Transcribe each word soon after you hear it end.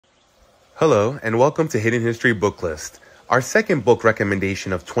Hello, and welcome to Hidden History Booklist. Our second book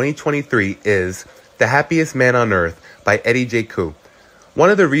recommendation of 2023 is The Happiest Man on Earth by Eddie J. Koo. One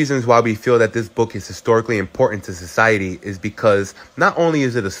of the reasons why we feel that this book is historically important to society is because not only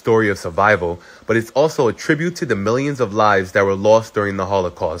is it a story of survival, but it's also a tribute to the millions of lives that were lost during the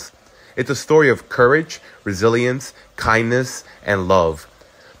Holocaust. It's a story of courage, resilience, kindness, and love.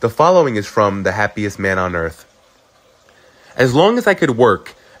 The following is from The Happiest Man on Earth. As long as I could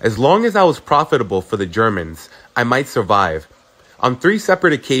work, as long as I was profitable for the Germans, I might survive. On 3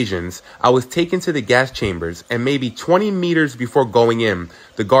 separate occasions, I was taken to the gas chambers, and maybe 20 meters before going in,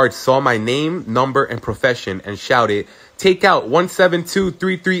 the guard saw my name, number, and profession and shouted, "Take out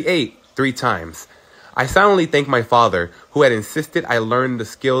 172338 3 times. I silently thanked my father, who had insisted I learn the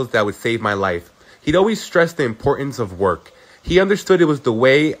skills that would save my life. He'd always stressed the importance of work. He understood it was the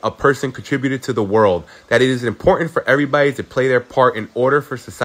way a person contributed to the world, that it is important for everybody to play their part in order for society